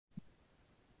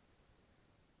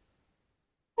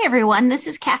Hey everyone, this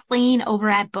is Kathleen over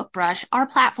at BookBrush. Our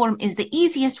platform is the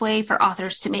easiest way for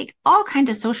authors to make all kinds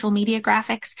of social media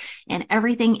graphics and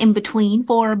everything in between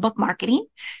for book marketing.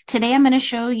 Today I'm going to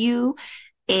show you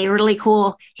a really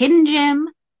cool hidden gem,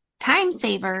 time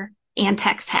saver, and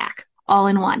text hack all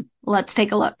in one. Let's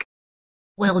take a look.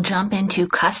 We'll jump into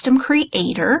Custom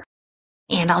Creator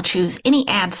and I'll choose any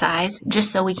ad size just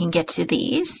so we can get to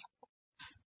these.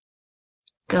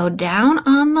 Go down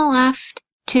on the left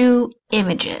to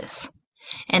images.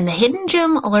 And the hidden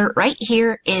gem alert right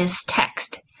here is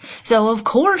text. So of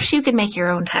course you can make your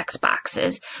own text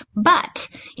boxes, but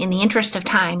in the interest of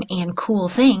time and cool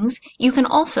things, you can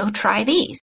also try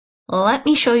these. Let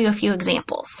me show you a few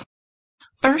examples.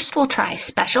 First, we'll try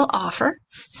special offer.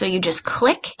 So you just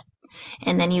click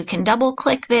and then you can double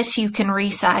click this. You can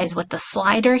resize with the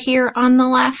slider here on the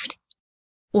left,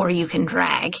 or you can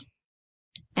drag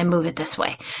and move it this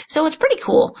way. So it's pretty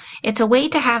cool. It's a way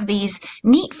to have these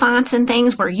neat fonts and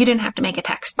things where you didn't have to make a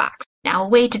text box. Now, a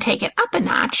way to take it up a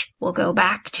notch, we'll go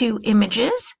back to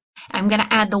images. I'm going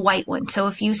to add the white one. So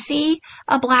if you see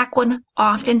a black one,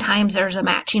 oftentimes there's a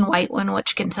matching white one,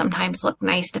 which can sometimes look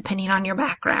nice depending on your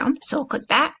background. So we'll click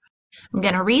that. I'm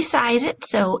going to resize it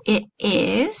so it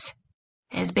is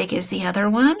as big as the other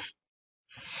one.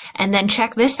 And then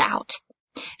check this out.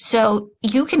 So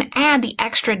you can add the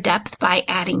extra depth by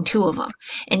adding two of them.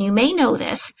 And you may know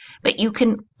this, but you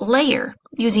can layer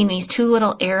using these two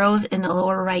little arrows in the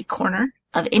lower right corner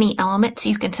of any element. So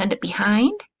you can send it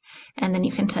behind and then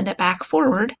you can send it back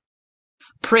forward.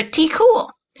 Pretty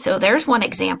cool. So there's one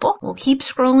example. We'll keep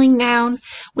scrolling down.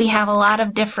 We have a lot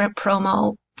of different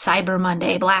promo, Cyber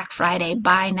Monday, Black Friday,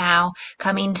 buy now,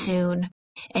 coming soon.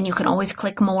 And you can always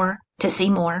click more to see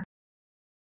more.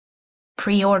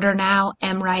 Pre-order now,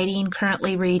 am writing,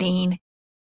 currently reading,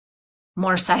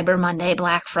 more Cyber Monday,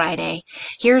 Black Friday.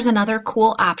 Here's another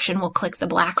cool option. We'll click the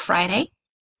Black Friday,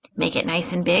 make it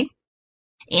nice and big.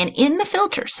 And in the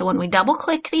filters, so when we double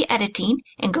click the editing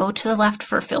and go to the left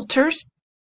for filters,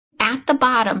 at the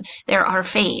bottom there are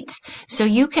fades. So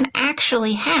you can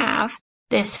actually have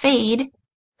this fade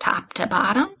top to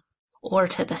bottom or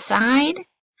to the side.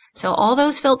 So all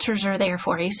those filters are there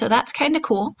for you. So that's kind of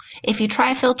cool. If you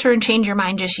try a filter and change your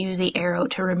mind, just use the arrow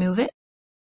to remove it.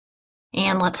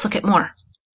 And let's look at more.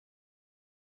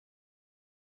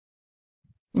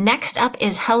 Next up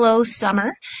is Hello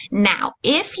Summer. Now,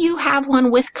 if you have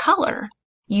one with color,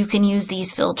 you can use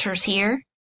these filters here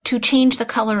to change the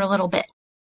color a little bit.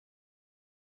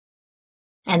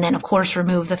 And then, of course,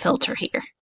 remove the filter here.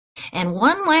 And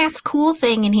one last cool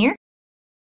thing in here.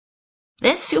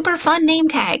 This super fun name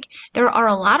tag. There are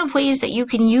a lot of ways that you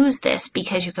can use this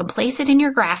because you can place it in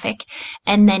your graphic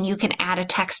and then you can add a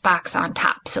text box on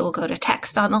top. So we'll go to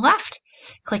text on the left,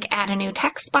 click add a new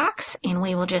text box, and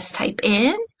we will just type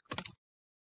in,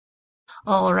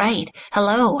 all right,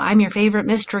 hello, I'm your favorite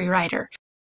mystery writer.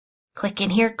 Click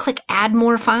in here, click add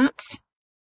more fonts.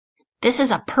 This is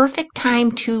a perfect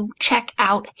time to check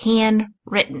out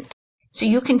handwritten. So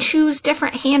you can choose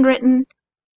different handwritten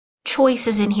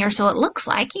choices in here so it looks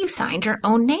like you signed your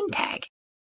own name tag.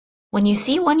 When you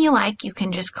see one you like, you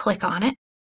can just click on it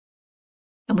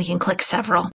and we can click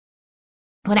several.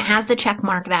 When it has the check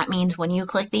mark, that means when you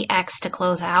click the X to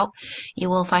close out, you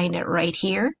will find it right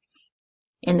here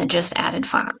in the just added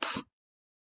fonts.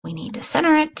 We need to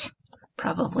center it,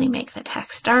 probably make the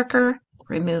text darker,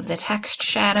 remove the text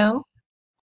shadow,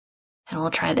 and we'll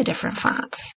try the different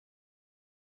fonts.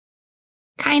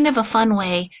 Kind of a fun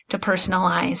way to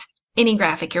personalize any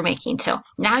graphic you're making. So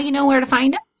now you know where to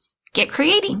find it. Get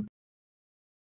creating.